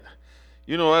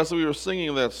You know, as we were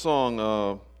singing that song,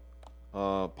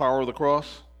 Power of the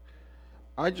Cross,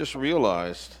 I just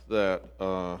realized that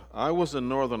I was in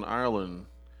Northern Ireland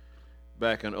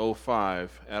back in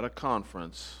 '05 at a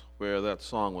conference where that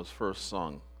song was first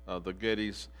sung. The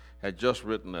Gettys had just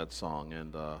written that song,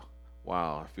 and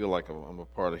wow, I feel like I'm a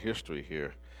part of history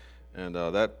here. And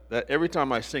that every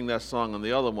time I sing that song and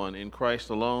the other one, In Christ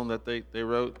Alone, that they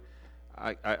wrote,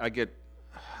 I get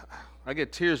I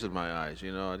get tears in my eyes.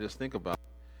 You know, I just think about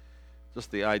just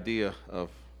the idea of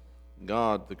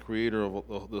God, the creator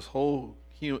of this whole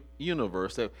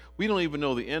universe, that we don't even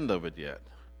know the end of it yet.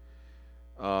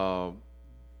 Uh,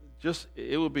 just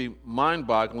it would be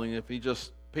mind-boggling if he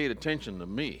just paid attention to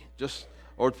me, just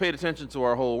or paid attention to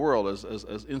our whole world,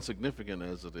 as insignificant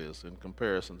as it is in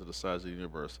comparison to the size of the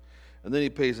universe. And then he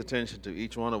pays attention to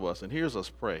each one of us and hears us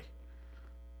pray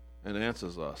and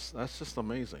answers us. That's just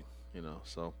amazing, you know.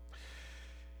 So,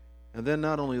 and then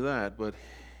not only that, but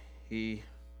he,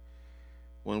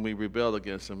 when we rebelled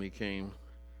against him, he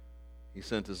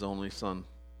sent his only son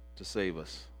to save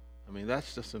us. I mean,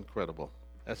 that's just incredible.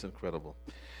 That's incredible.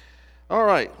 All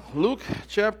right, Luke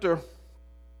chapter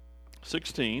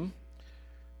 16,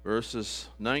 verses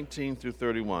 19 through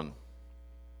 31.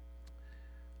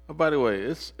 Oh, by the way,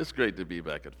 it's great to be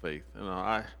back at Faith. You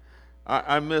know,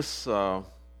 I miss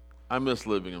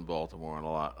living in Baltimore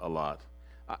a lot.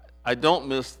 I don't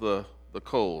miss the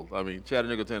cold. I mean,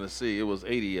 Chattanooga, Tennessee, it was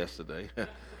 80 yesterday.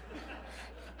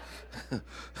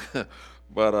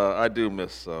 But I do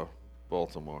miss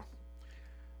Baltimore.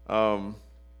 All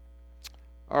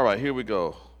right, here we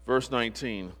go. Verse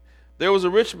 19. There was a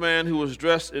rich man who was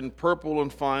dressed in purple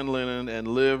and fine linen and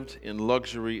lived in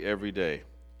luxury every day.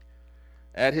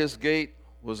 At his gate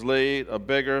was laid a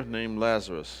beggar named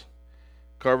Lazarus,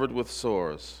 covered with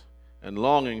sores, and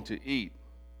longing to eat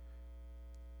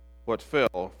what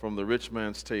fell from the rich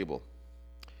man's table.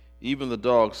 Even the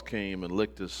dogs came and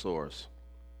licked his sores.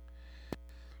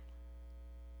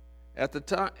 At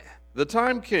the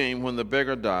time came when the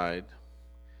beggar died,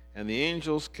 and the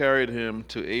angels carried him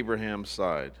to Abraham's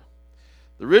side.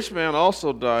 The rich man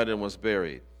also died and was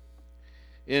buried.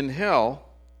 In hell,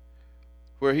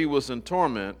 where he was in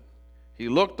torment, he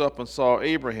looked up and saw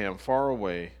Abraham far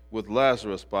away with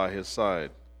Lazarus by his side.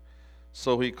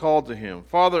 So he called to him,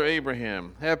 Father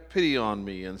Abraham, have pity on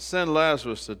me, and send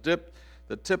Lazarus to dip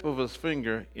the tip of his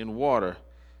finger in water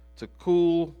to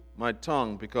cool my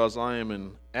tongue, because I am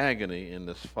in agony in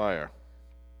this fire.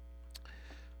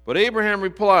 But Abraham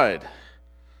replied,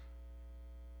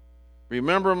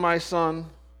 Remember, my son,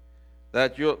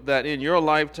 that in your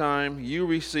lifetime you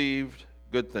received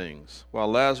good things, while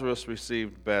Lazarus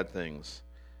received bad things.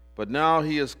 But now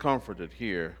he is comforted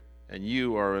here, and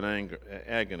you are in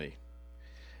agony.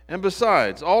 And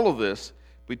besides all of this,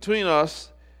 between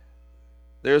us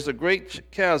there's a great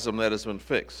chasm that has been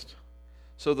fixed,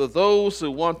 so that those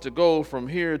who want to go from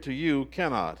here to you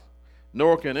cannot,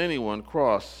 nor can anyone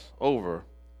cross over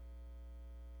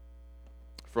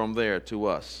from there to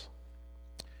us.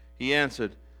 He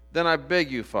answered, Then I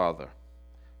beg you, Father,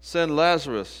 send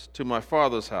Lazarus to my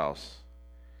father's house,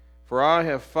 for I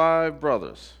have 5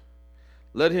 brothers.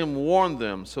 Let him warn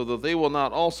them, so that they will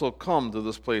not also come to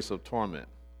this place of torment.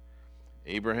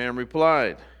 Abraham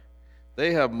replied,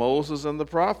 They have Moses and the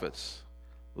prophets.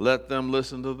 Let them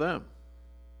listen to them.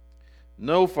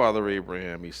 No, Father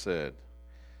Abraham, he said,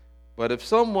 but if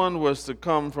someone was to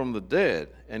come from the dead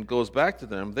and goes back to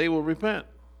them, they will repent.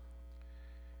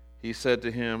 He said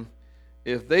to him,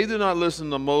 If they do not listen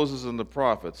to Moses and the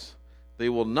prophets, they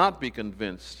will not be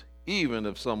convinced, even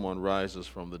if someone rises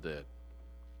from the dead.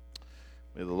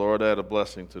 May the Lord add a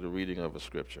blessing to the reading of His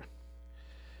Scripture.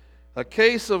 A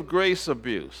case of grace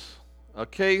abuse. A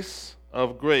case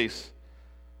of grace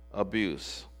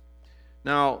abuse.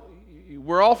 Now,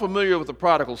 we're all familiar with the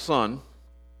prodigal son,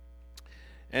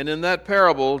 and in that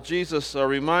parable, Jesus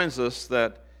reminds us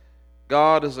that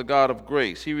God is a God of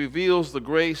grace. He reveals the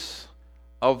grace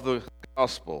of the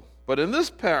gospel. But in this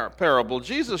parable,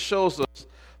 Jesus shows us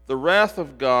the wrath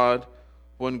of God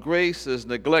when grace is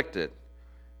neglected.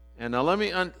 And now let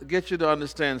me get you to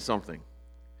understand something.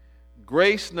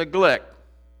 Grace neglect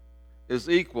is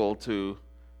equal to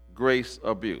grace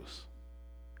abuse.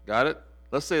 Got it?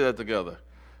 Let's say that together.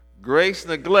 Grace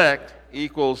neglect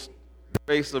equals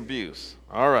grace abuse.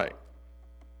 All right.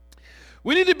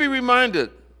 We need to be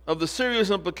reminded of the serious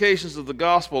implications of the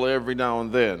gospel every now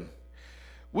and then.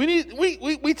 We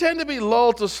tend to be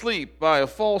lulled to sleep by a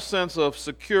false sense of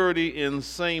security in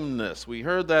sameness. We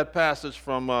heard that passage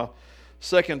from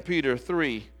 2 Peter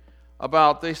 3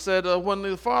 they said when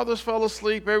the fathers fell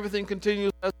asleep, everything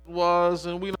continues as it was,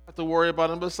 and we don't have to worry about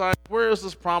it. Besides, where is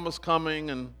this promise coming,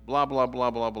 and blah, blah,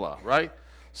 blah, blah, blah, right?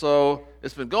 So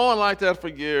it's been going like that for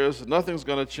years, and nothing's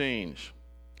going to change.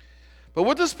 But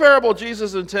with this parable,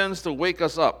 Jesus intends to wake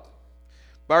us up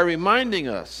by reminding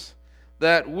us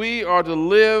that we are to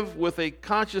live with a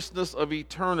consciousness of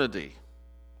eternity.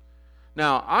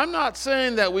 Now, I'm not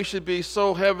saying that we should be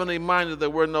so heavenly minded that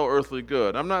we're no earthly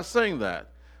good. I'm not saying that.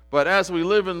 But as we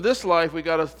live in this life, we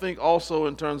got to think also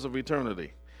in terms of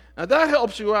eternity. Now, that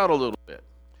helps you out a little bit.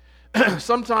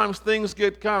 Sometimes things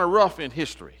get kind of rough in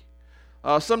history.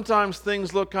 Sometimes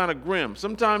things look kind of grim.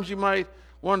 Sometimes you might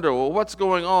wonder, well, what's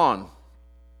going on?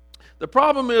 The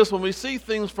problem is when we see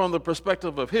things from the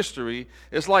perspective of history,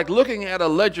 it's like looking at a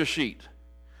ledger sheet.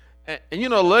 And you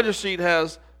know, a ledger sheet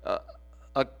has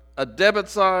a debit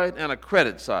side and a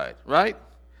credit side, right?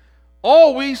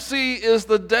 All we see is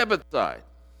the debit side.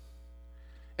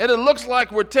 And it looks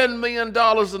like we're $10 million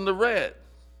in the red.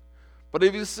 But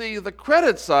if you see the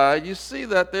credit side, you see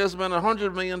that there's been a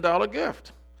 $100 million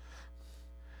gift.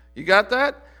 You got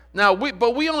that? Now,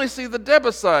 but we only see the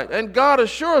debit side. And God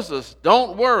assures us,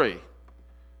 don't worry.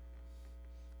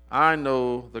 I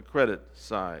know the credit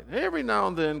side. Every now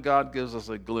and then, God gives us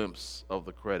a glimpse of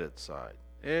the credit side.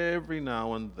 Every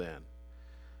now and then.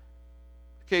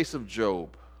 The case of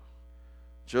Job.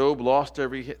 Job lost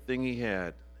everything he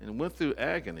had and went through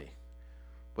agony.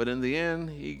 But in the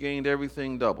end, he gained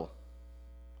everything double.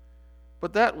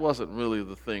 But that wasn't really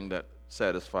the thing that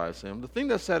satisfies him. The thing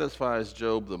that satisfies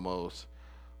Job the most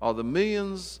are the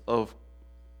millions of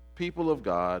people of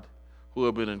God who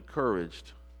have been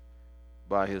encouraged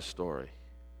by his story.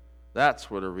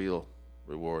 That's where the real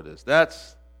reward is.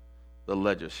 That's the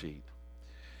ledger sheet.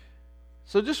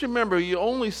 So just remember, you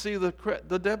only see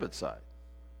the debit side.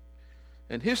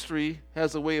 And history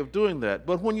has a way of doing that.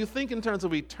 But when you think in terms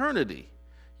of eternity,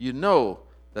 you know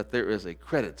that there is a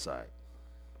credit side.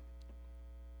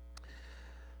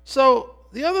 So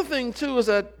the other thing, too, is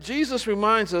that Jesus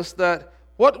reminds us that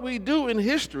what we do in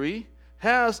history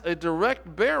has a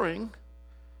direct bearing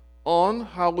on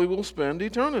how we will spend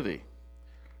eternity.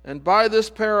 And by this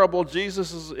parable,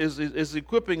 Jesus is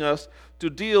equipping us to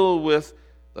deal with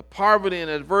the poverty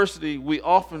and adversity we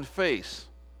often face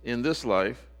in this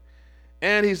life,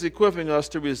 and he's equipping us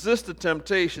to resist the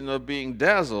temptation of being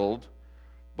dazzled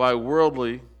by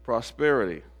worldly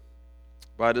prosperity.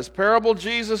 By this parable,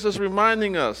 Jesus is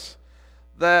reminding us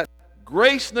that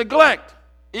grace neglect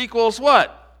equals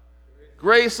what?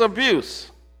 Grace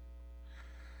abuse.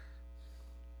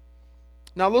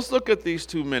 Now let's look at these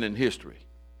two men in history.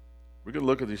 We're going to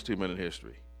look at these two men in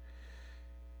history.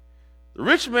 The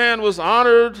rich man was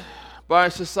honored by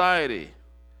society.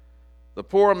 The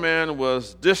poor man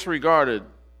was disregarded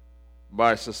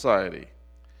by society.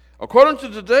 According to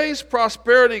today's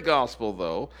prosperity gospel,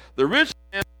 though, the rich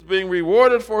man is being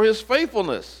rewarded for his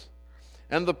faithfulness,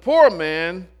 and the poor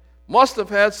man must have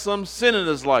had some sin in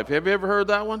his life. Have you ever heard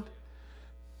that one?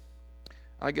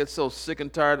 I get so sick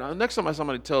and tired. Next time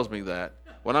somebody tells me that,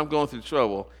 when I'm going through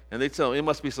trouble, and they tell me it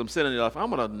must be some sin in your life, I'm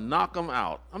going to knock them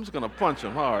out. I'm just going to punch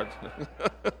them hard.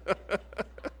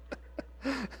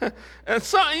 And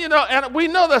so, and we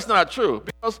know that's not true.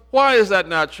 Because why is that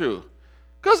not true?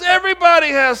 Because everybody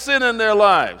has sin in their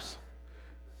lives.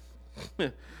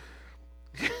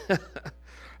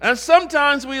 And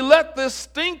sometimes we let this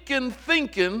stinking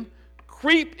thinking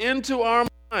creep into our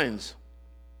minds.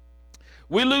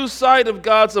 We lose sight of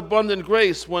God's abundant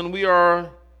grace when we are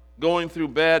going through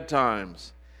bad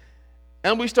times.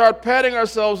 And we start patting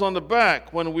ourselves on the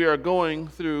back when we are going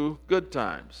through good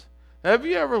times. Have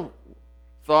you ever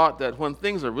thought that when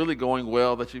things are really going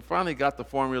well, that you finally got the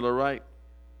formula right?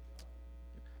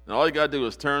 And all you got to do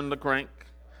is turn the crank.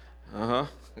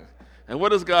 And what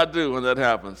does God do when that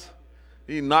happens?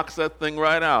 He knocks that thing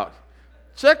right out.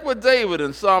 Check with David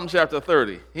in Psalm chapter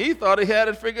 30. He thought he had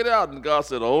it figured out, and God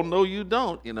said, "Oh, no, you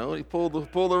don't." He pulled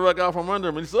the rug out from under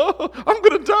him, and he said, "Oh, I'm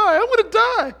going to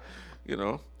die.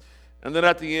 And then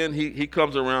at the end, he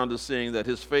comes around to seeing that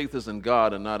his faith is in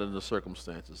God and not in the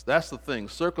circumstances. That's the thing.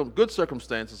 Good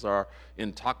circumstances are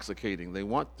intoxicating. They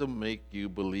want to make you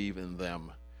believe in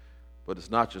them. But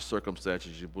it's not your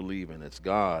circumstances you believe in. It's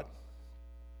God.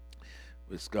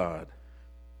 It's God.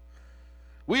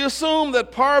 We assume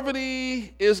that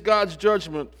poverty is God's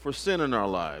judgment for sin in our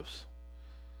lives.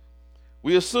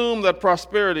 We assume that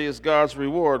prosperity is God's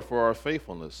reward for our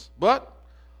faithfulness. But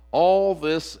all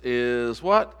this is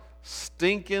what?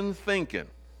 Stinking thinking.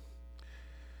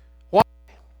 Why?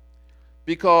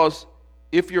 Because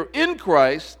if you're in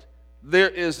Christ, there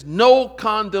is no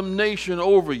condemnation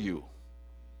over you.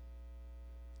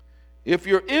 If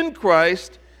you're in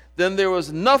Christ, then there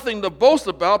is nothing to boast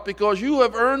about because you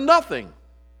have earned nothing.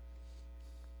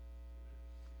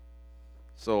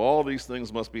 So all these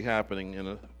things must be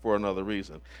happening for another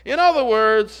reason. In other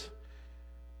words,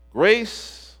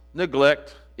 grace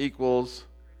neglect equals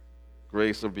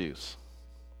grace abuse.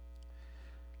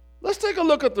 Let's take a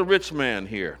look at the rich man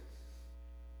here.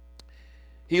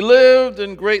 He lived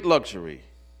in great luxury.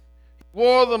 He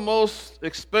wore the most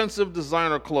expensive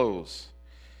designer clothes.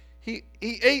 He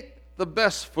ate the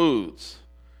best foods.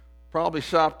 Probably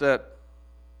shopped at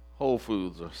Whole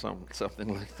Foods or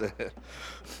something like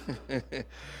that.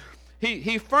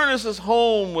 He furnished his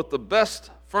home with the best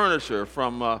furniture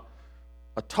from a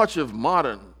touch of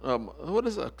modern. What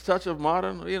is a touch of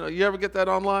modern? You ever get that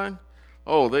online?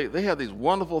 Oh, they have these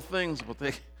wonderful things, but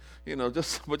they,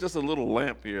 just a little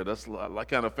lamp here that's like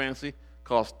kind of fancy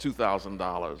costs $2,000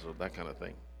 or that kind of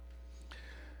thing.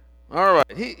 All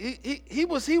right, he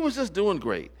was just doing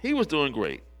great. He was doing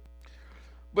great.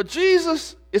 But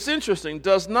Jesus, it's interesting,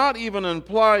 does not even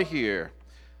imply here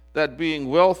that being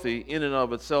wealthy in and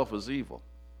of itself is evil.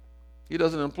 He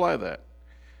doesn't imply that.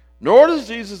 Nor does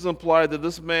Jesus imply that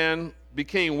this man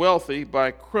became wealthy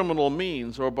by criminal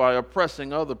means or by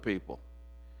oppressing other people,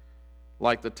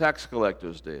 like the tax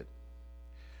collectors did.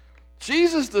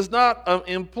 Jesus does not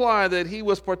imply that he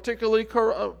was particularly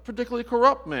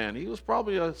corrupt man. He was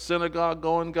probably a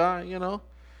synagogue-going guy, All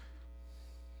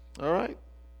right?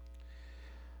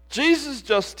 Jesus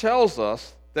just tells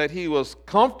us that he was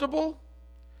comfortable,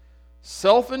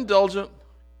 self-indulgent,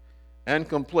 and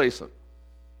complacent.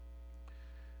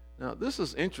 Now, this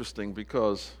is interesting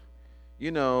because,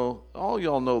 all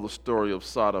y'all know the story of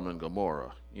Sodom and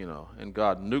Gomorrah, and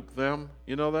God nuked them.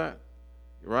 You know that,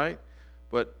 right?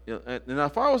 But and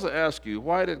if I was to ask you,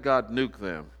 why did God nuke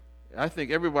them? I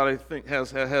think everybody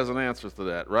has an answer to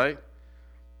that, right?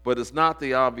 But it's not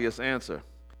the obvious answer.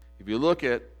 If you look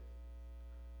at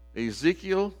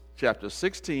Ezekiel chapter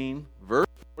 16, verse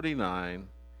 49,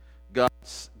 God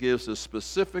gives us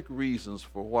specific reasons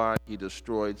for why he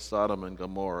destroyed Sodom and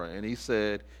Gomorrah. And he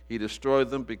said he destroyed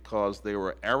them because they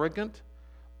were arrogant,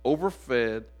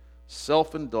 overfed,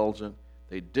 self-indulgent.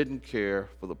 They didn't care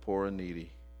for the poor and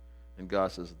needy. And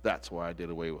God says, that's why I did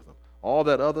away with them. All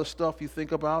that other stuff you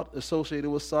think about associated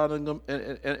with Sodom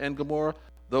and Gomorrah,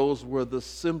 those were the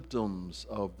symptoms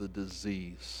of the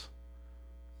disease.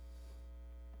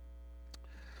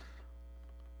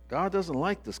 God doesn't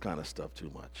like this kind of stuff too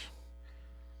much.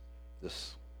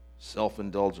 This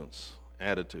self-indulgence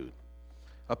attitude.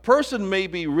 A person may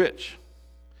be rich,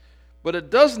 but it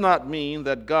does not mean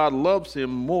that God loves him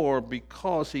more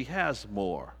because he has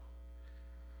more,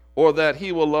 or that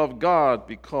he will love God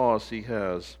because he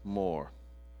has more.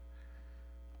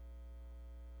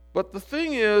 But the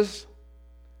thing is,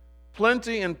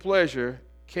 plenty and pleasure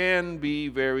can be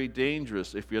very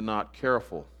dangerous if you're not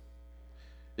careful.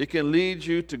 It can lead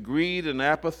you to greed and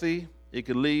apathy. It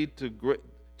can lead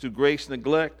to grace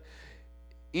neglect.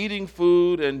 Eating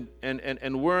food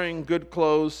and wearing good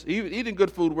clothes, eating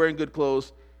good food, wearing good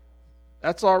clothes,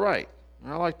 that's all right.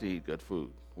 I like to eat good food,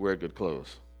 wear good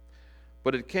clothes.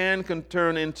 But it can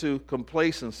turn into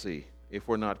complacency if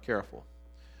we're not careful.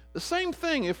 The same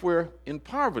thing if we're in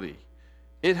poverty.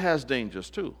 It has dangers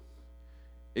too.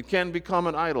 It can become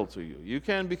an idol to you. You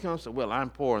can become, well, I'm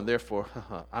poor and therefore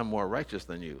I'm more righteous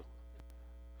than you.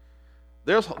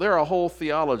 There are whole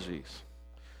theologies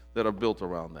that are built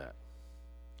around that.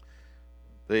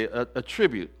 They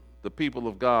attribute the people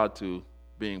of God to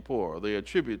being poor. They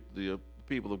attribute the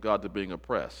people of God to being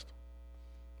oppressed.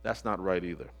 That's not right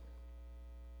either.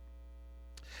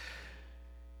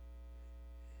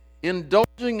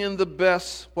 Indulging in the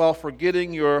best while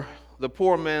forgetting the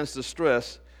poor man's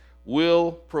distress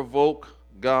will provoke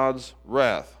God's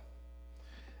wrath.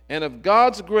 And if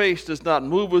God's grace does not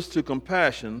move us to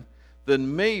compassion,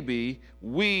 then maybe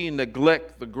we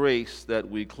neglect the grace that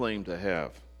we claim to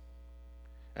have.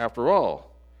 After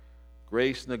all,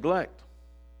 grace neglect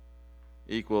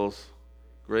equals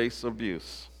grace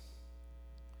abuse.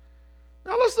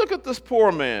 Now let's look at this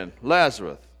poor man,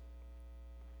 Lazarus.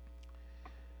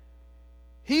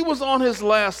 He was on his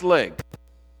last leg,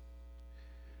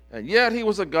 and yet he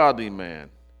was a godly man.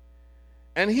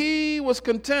 And he was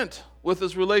content with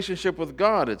his relationship with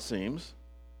God, it seems.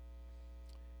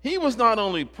 He was not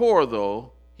only poor,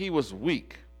 though, he was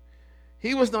weak.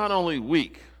 He was not only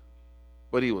weak,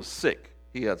 but he was sick.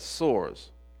 He had sores.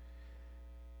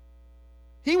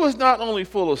 He was not only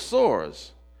full of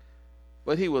sores,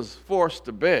 but he was forced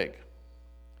to beg.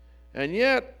 And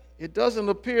yet, it doesn't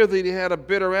appear that he had a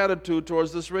bitter attitude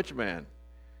towards this rich man.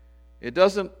 It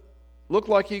doesn't look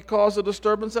like he caused a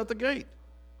disturbance at the gate.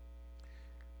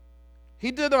 He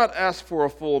did not ask for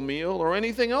a full meal or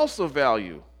anything else of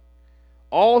value.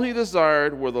 All he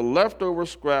desired were the leftover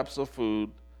scraps of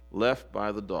food left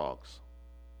by the dogs.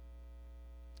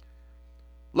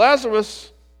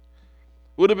 Lazarus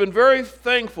would have been very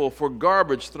thankful for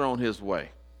garbage thrown his way.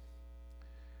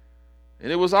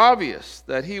 And it was obvious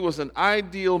that he was an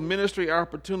ideal ministry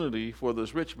opportunity for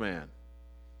this rich man.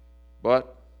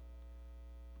 But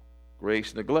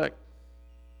grace neglect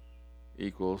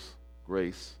equals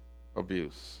grace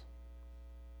abuse.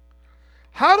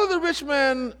 How did the rich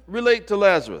man relate to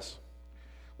Lazarus?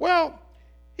 Well,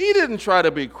 he didn't try to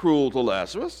be cruel to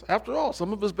Lazarus. After all,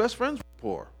 some of his best friends were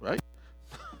poor, right?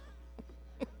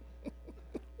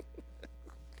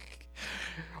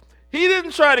 He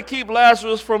didn't try to keep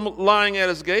Lazarus from lying at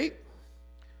his gate.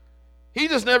 He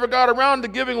just never got around to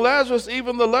giving Lazarus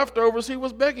even the leftovers he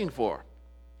was begging for.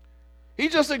 He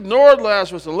just ignored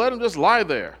Lazarus and let him just lie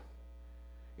there.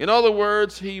 In other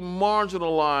words, he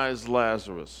marginalized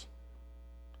Lazarus.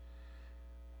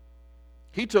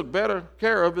 He took better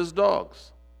care of his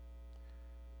dogs.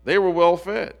 They were well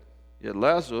fed, yet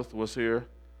Lazarus was here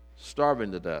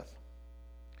starving to death.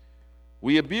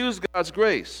 We abuse God's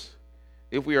grace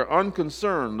if we are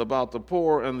unconcerned about the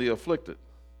poor and the afflicted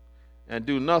and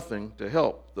do nothing to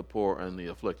help the poor and the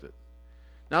afflicted.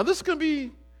 Now, this can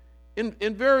be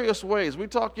in various ways. We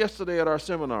talked yesterday at our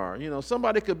seminar.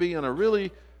 Somebody could be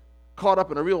caught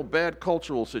up in a real bad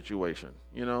cultural situation,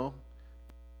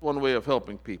 one way of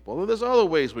helping people. And there's other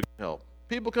ways we can help.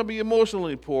 People can be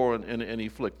emotionally poor and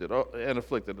afflicted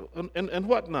and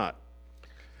whatnot.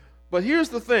 But here's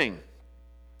the thing.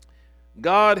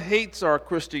 God hates our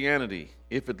Christianity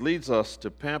if it leads us to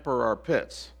pamper our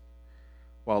pets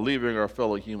while leaving our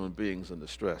fellow human beings in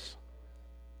distress.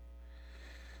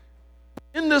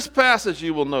 In this passage,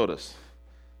 you will notice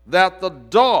that the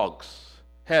dogs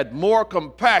had more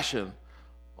compassion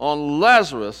on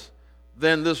Lazarus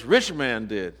than this rich man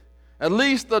did. At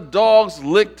least the dogs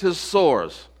licked his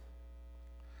sores.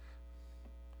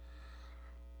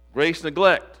 Grace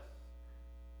neglect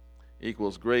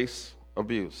equals grace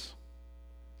abuse.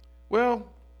 Well,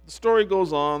 the story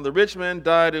goes on. The rich man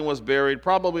died and was buried,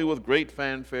 probably with great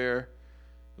fanfare.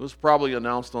 It was probably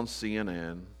announced on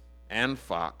CNN and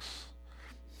Fox.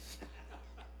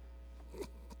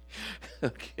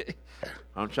 Okay.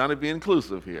 I'm trying to be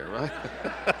inclusive here, right?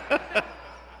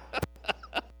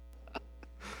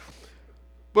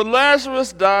 But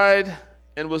Lazarus died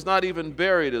and was not even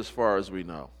buried as far as we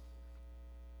know.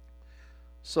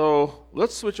 So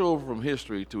let's switch over from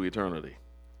history to eternity.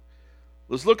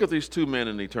 Let's look at these two men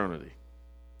in eternity.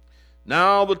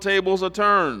 Now the tables are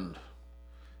turned,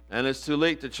 and it's too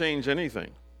late to change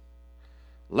anything.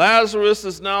 Lazarus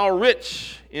is now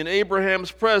rich in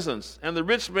Abraham's presence, and the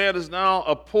rich man is now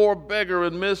a poor beggar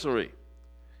in misery.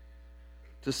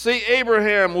 To see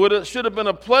Abraham should have been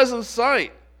a pleasant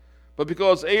sight, but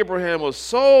because Abraham was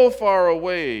so far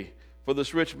away for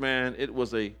this rich man, it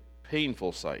was a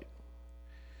painful sight.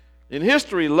 In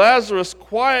history, Lazarus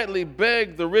quietly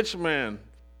begged the rich man,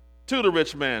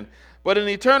 but in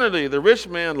eternity, the rich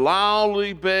man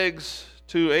loudly begs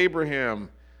to Abraham,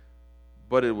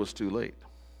 but it was too late.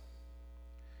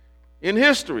 In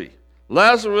history,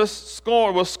 Lazarus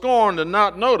was scorned and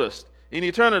not noticed. In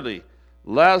eternity,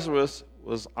 Lazarus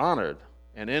was honored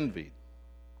and envied.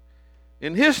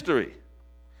 In history,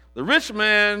 the rich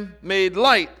man made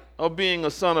light of being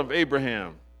a son of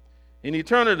Abraham. In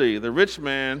eternity, the rich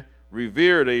man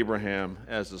revered Abraham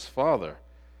as his father,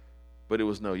 but it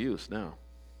was no use now.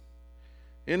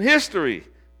 In history,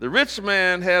 the rich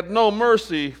man had no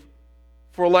mercy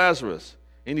for Lazarus.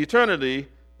 In eternity,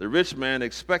 the rich man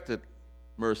expected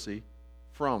mercy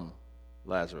from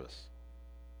Lazarus.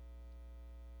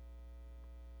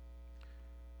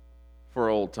 For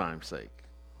old time's sake.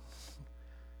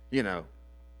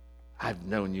 I've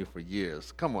known you for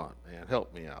years. Come on, man,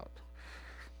 help me out.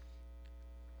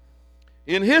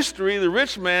 In history, the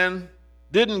rich man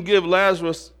didn't give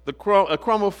Lazarus a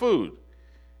crumb of food.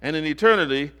 And in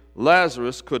eternity,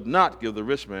 Lazarus could not give the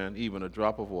rich man even a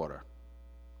drop of water.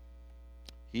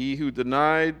 He who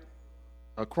denied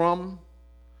a crumb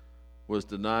was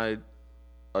denied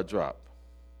a drop.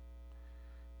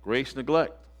 Grace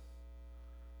neglect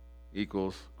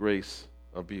equals grace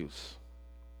abuse.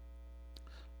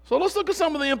 So let's look at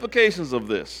some of the implications of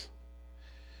this.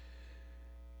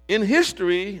 In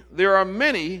history, there are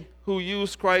many who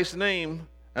use Christ's name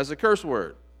as a curse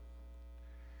word.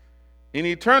 In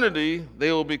eternity,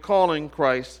 they will be calling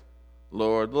Christ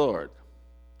Lord, Lord.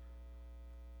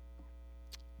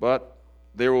 But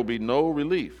there will be no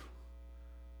relief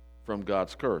from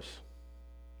God's curse.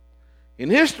 In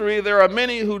history, there are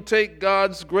many who take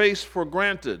God's grace for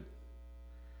granted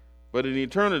but in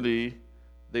eternity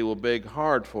they will beg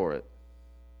hard for it.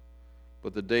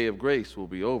 But the day of grace will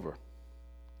be over.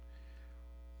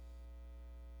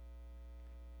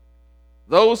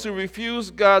 Those who refuse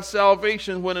God's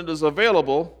salvation when it is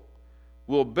available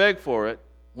will beg for it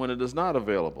when it is not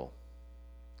available.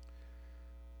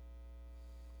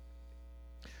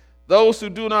 Those who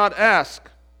do not ask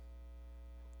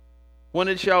when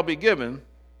it shall be given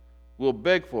will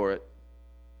beg for it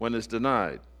when it's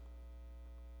denied.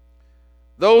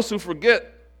 Those who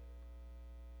forget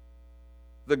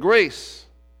the grace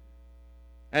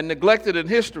and neglect it in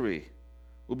history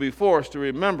will be forced to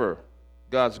remember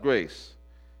God's grace,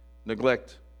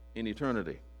 neglect in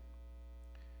eternity.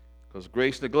 Because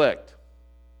grace neglect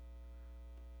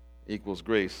equals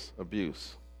grace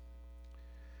abuse.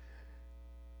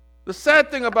 The sad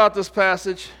thing about this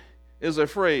passage is a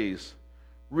phrase,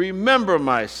 remember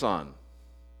my son.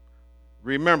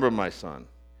 Remember my son.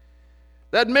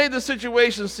 That made the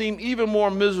situation seem even more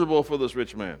miserable for this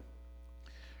rich man.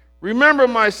 Remember,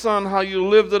 my son, how you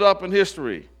lived it up in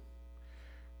history.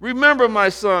 Remember, my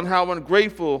son, how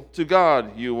ungrateful to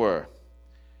God you were.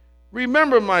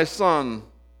 Remember, my son,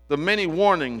 the many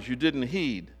warnings you didn't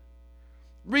heed.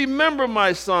 Remember,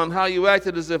 my son, how you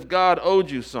acted as if God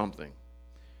owed you something.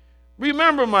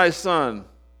 Remember, my son,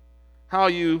 how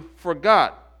you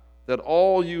forgot that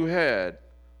all you had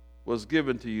was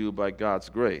given to you by God's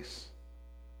grace.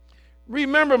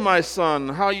 Remember, my son,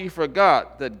 how you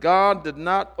forgot that God did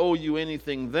not owe you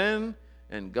anything then,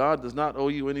 and God does not owe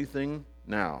you anything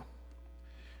now.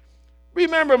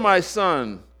 Remember, my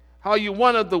son, how you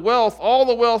wanted the wealth, all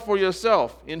the wealth for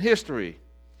yourself in history.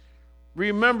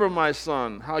 Remember, my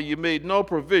son, how you made no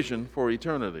provision for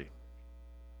eternity.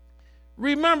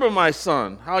 Remember, my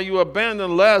son, how you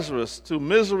abandoned Lazarus to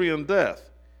misery and death,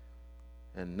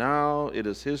 and now it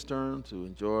is his turn to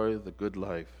enjoy the good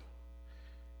life.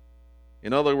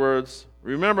 In other words,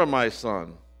 remember, my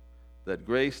son, that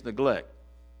grace neglect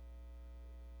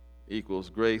equals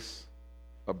grace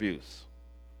abuse.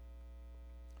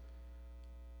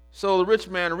 So the rich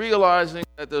man, realizing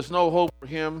that there's no hope for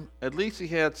him, at least he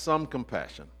had some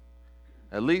compassion.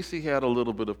 At least he had a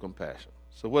little bit of compassion.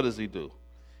 So what does he do?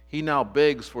 He now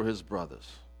begs for his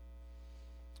brothers.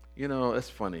 You know, it's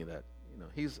funny that,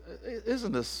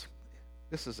 isn't this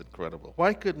is incredible.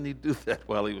 Why couldn't he do that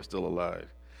while he was still alive?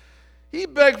 He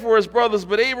begged for his brothers,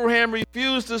 but Abraham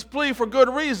refused his plea for good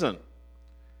reason.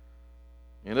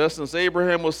 In essence,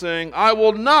 Abraham was saying, I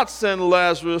will not send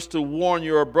Lazarus to warn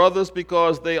your brothers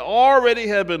because they already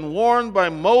have been warned by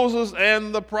Moses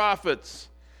and the prophets.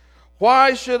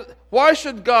 Why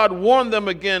should God warn them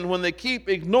again when they keep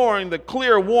ignoring the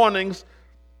clear warnings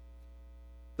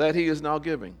that he is now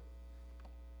giving?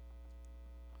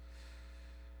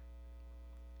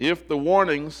 If the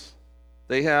warnings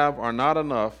they have are not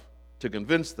enough to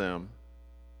convince them,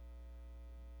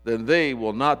 then they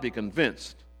will not be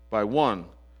convinced by one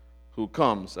who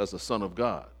comes as the Son of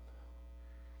God.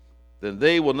 Then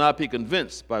they will not be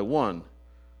convinced by one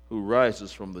who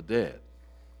rises from the dead.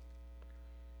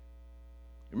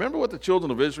 Remember what the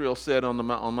children of Israel said on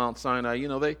Mount Sinai?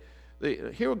 They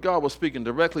hear God was speaking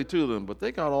directly to them, but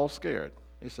they got all scared.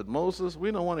 They said, Moses,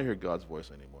 we don't want to hear God's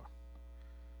voice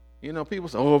anymore. People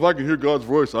say, if I can hear God's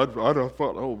voice, I'd have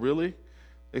thought, oh, really?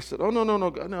 They said,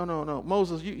 no.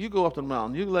 Moses, you go up to the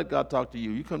mountain. You let God talk to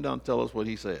you. You come down and tell us what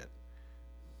he said.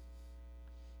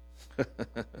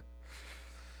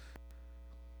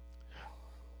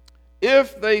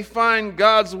 If they find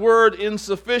God's word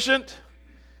insufficient,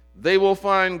 they will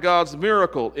find God's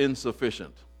miracle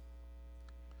insufficient.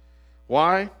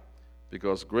 Why?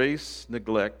 Because grace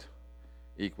neglect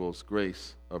equals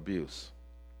grace abuse.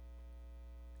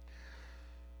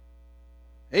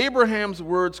 Abraham's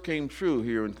words came true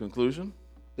here in conclusion.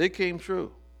 They came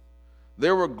true.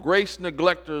 There were grace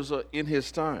neglectors in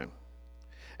his time.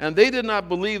 And they did not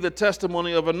believe the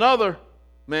testimony of another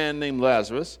man named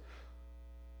Lazarus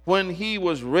when he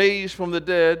was raised from the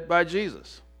dead by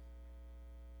Jesus.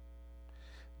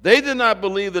 They did not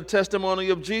believe the testimony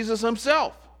of Jesus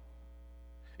himself.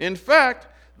 In fact,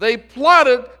 they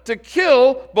plotted to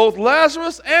kill both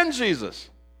Lazarus and Jesus.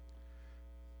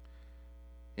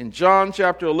 In John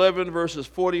chapter 11, verses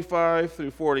 45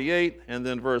 through 48, and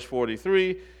then verse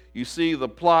 43, you see the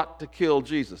plot to kill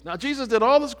Jesus. Now, Jesus did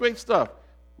all this great stuff.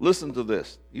 Listen to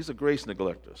this. These are grace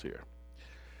neglectors here.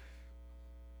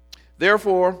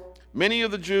 Therefore, many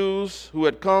of the Jews who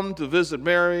had come to visit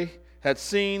Mary had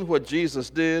seen what Jesus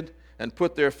did and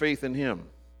put their faith in him.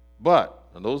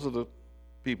 And those are the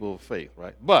people of faith,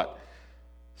 right? But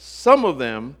some of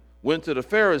them went to the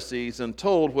Pharisees and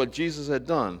told what Jesus had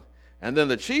done. And then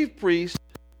the chief priests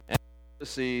and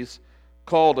Pharisees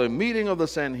called a meeting of the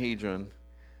Sanhedrin.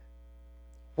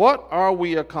 "What are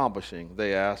we accomplishing?"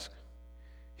 they asked.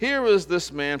 "Here is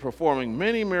this man performing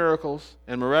many miracles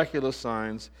and miraculous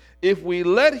signs. If we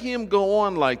let him go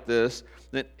on like this,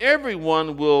 then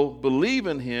everyone will believe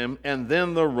in him, and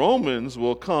then the Romans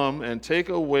will come and take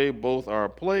away both our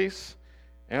place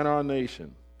and our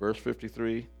nation." Verse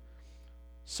 53.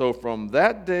 So from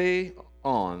that day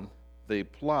on, they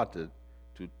plotted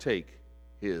to take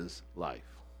his life.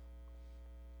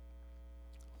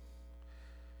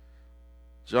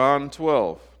 John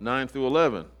 12, 9 through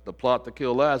 11, the plot to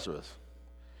kill Lazarus.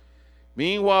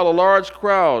 "Meanwhile, a large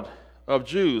crowd of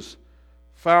Jews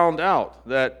found out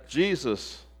that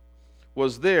Jesus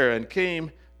was there and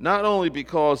came not only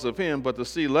because of him, but to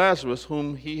see Lazarus,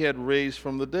 whom he had raised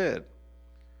from the dead.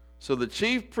 So the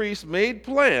chief priests made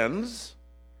plans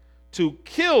to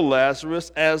kill Lazarus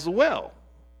as well.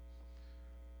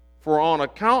 For on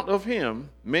account of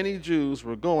him, many Jews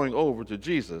were going over to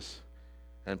Jesus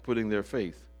and putting their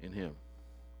faith in him."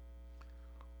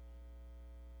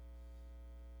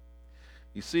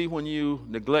 You see, when you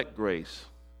neglect grace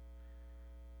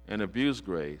and abuse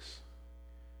grace,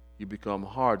 you become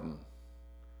hardened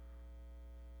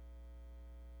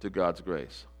to God's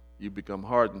grace. You become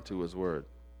hardened to his word.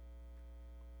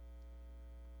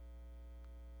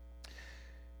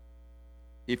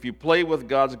 If you play with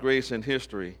God's grace in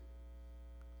history,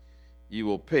 you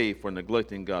will pay for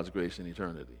neglecting God's grace in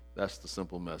eternity. That's the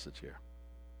simple message here.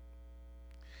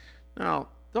 Now,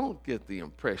 don't get the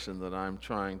impression that I'm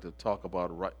trying to talk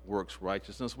about works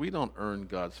righteousness. We don't earn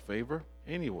God's favor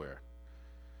anywhere.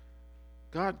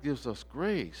 God gives us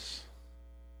grace.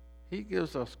 He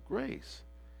gives us grace.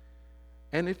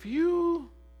 And if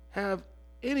you have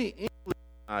any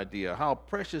idea how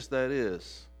precious that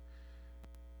is,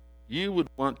 you would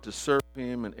want to serve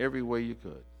him in every way you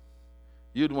could.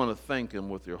 You'd want to thank him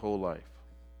with your whole life.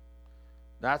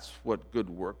 That's what good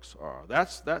works are.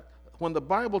 When the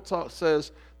Bible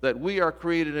says that we are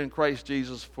created in Christ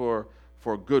Jesus for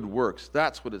good works,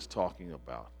 that's what it's talking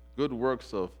about. Good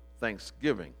works of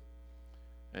thanksgiving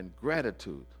and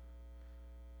gratitude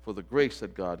for the grace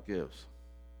that God gives.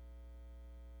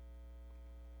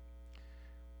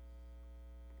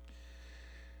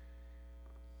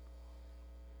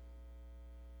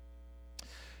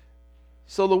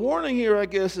 So the warning here, I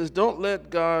guess, is don't let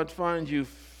God find you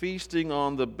feasting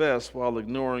on the best while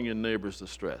ignoring your neighbor's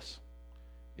distress.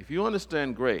 If you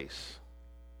understand grace,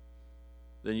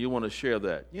 then you want to share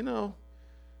that. You know,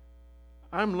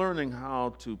 I'm learning how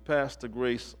to pass the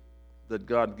grace that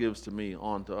God gives to me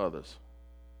on to others.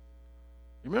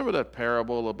 You remember that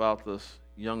parable about this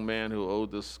young man who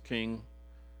owed this king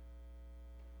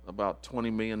about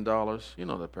 $20 million? You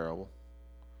know that parable.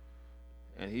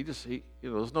 And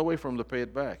there's no way for him to pay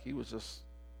it back. He was just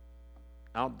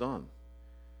outdone.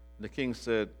 And the king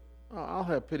said, "Oh, I'll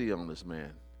have pity on this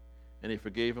man." And he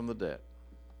forgave him the debt.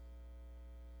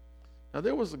 Now,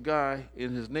 there was a guy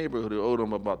in his neighborhood who owed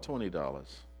him about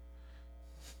 $20.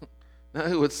 Now,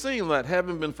 it would seem that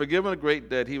having been forgiven a great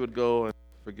debt, he would go and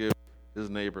forgive his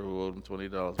neighbor who owed him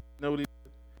 $20. You know what he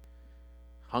did?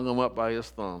 Hung him up by his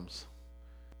thumbs,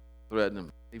 threatened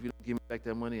him. "If you don't give me back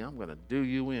that money, I'm going to do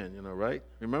you in," right?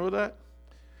 Remember that?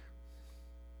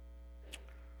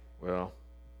 Well,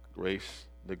 grace,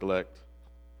 neglect.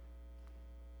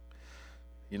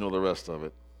 You know the rest of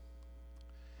it.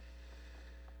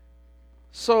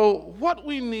 So what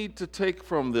we need to take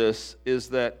from this is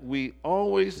that we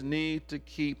always need to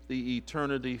keep the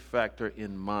eternity factor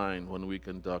in mind when we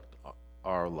conduct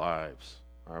our lives,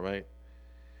 all right?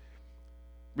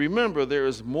 Remember, there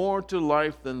is more to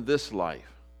life than this life.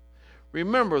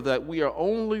 Remember that we are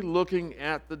only looking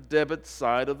at the debit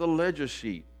side of the ledger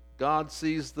sheet. God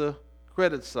sees the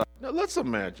credit side. Now, let's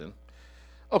imagine.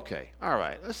 Okay, all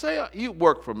right. Let's say you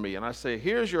work for me, and I say,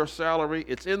 here's your salary.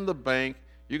 It's in the bank.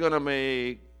 You're going to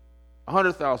make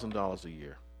 $100,000 a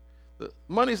year. The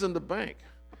money's in the bank,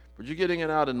 but you're getting it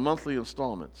out in monthly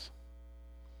installments,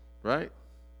 right?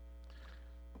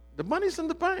 The money's in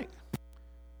the bank.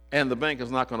 And the bank is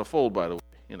not going to fold, by the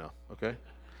way, okay?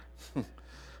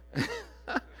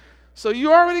 So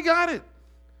you already got it,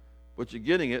 but you're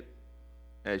getting it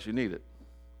as you need it.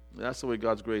 That's the way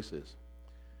God's grace is.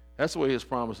 That's the way his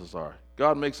promises are.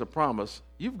 God makes a promise,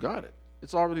 you've got it.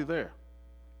 It's already there.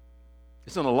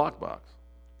 It's in a lockbox.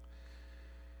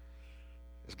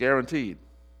 It's guaranteed.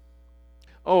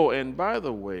 Oh, and by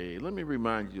the way, let me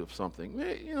remind you of something.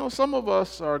 Some of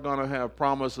us are going to have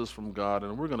promises from God,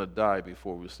 and we're going to die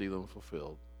before we see them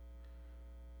fulfilled.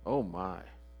 Oh, my.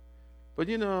 But,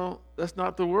 that's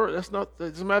not the word. As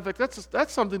a matter of fact,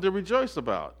 that's something to rejoice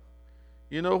about.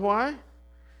 You know why?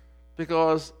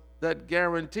 Because that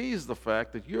guarantees the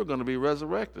fact that you're going to be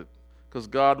resurrected, because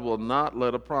God will not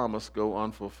let a promise go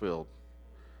unfulfilled.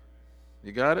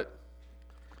 You got it?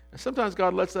 And sometimes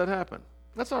God lets that happen.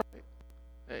 That's all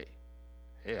right.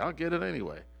 Hey, I'll get it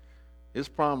anyway. His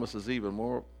promise is even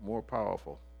more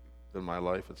powerful than my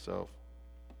life itself.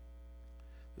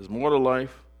 There's more to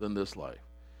life than this life.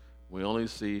 We only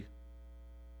see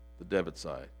the debit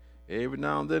side. Every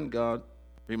now and then, God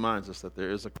reminds us that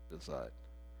there is a credit side.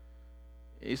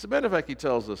 As a matter of fact, he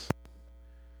tells us,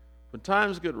 when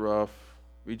times get rough,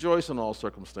 rejoice in all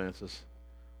circumstances.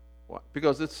 Why?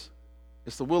 Because it's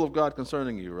the will of God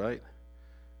concerning you, right?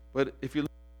 But if you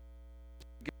look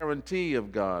at the guarantee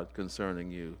of God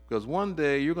concerning you, because one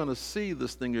day you're going to see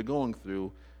this thing you're going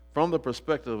through from the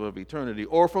perspective of eternity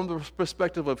or from the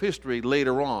perspective of history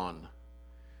later on.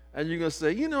 And you're going to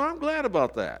say, I'm glad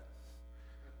about that.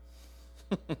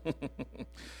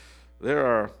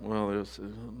 There's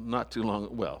not too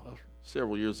long,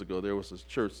 several years ago, there was this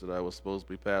church that I was supposed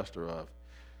to be pastor of,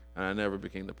 and I never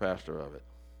became the pastor of it.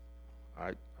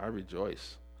 I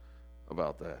rejoice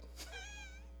about that.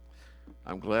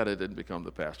 I'm glad I didn't become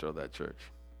the pastor of that church,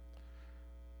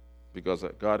 because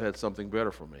God had something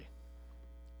better for me.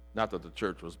 Not that the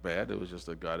church was bad, it was just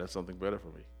that God had something better for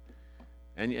me.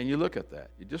 And you look at that.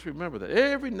 You just remember that.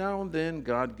 Every now and then,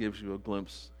 God gives you a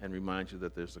glimpse and reminds you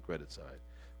that there's the credit side.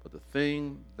 But the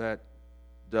thing that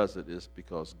does it is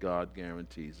because God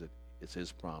guarantees it. It's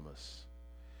his promise.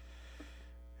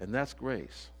 And that's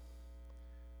grace.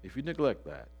 If you neglect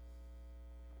that,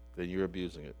 then you're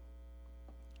abusing it.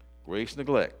 Grace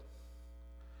neglect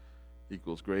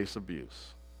equals grace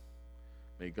abuse.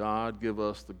 May God give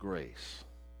us the grace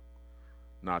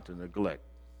not to neglect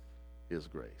his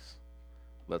grace.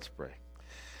 Let's pray.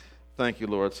 Thank you,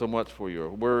 Lord, so much for your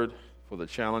word, for the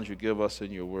challenge you give us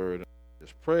in your word.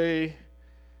 Just pray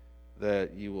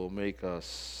that you will make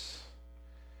us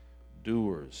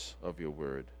doers of your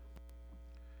word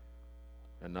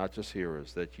and not just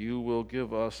hearers, that you will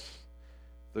give us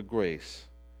the grace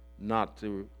not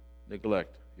to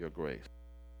neglect your grace.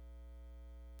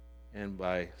 And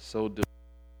by so doing,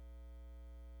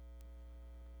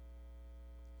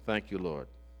 thank you, Lord.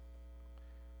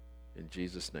 In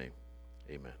Jesus' name,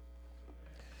 amen.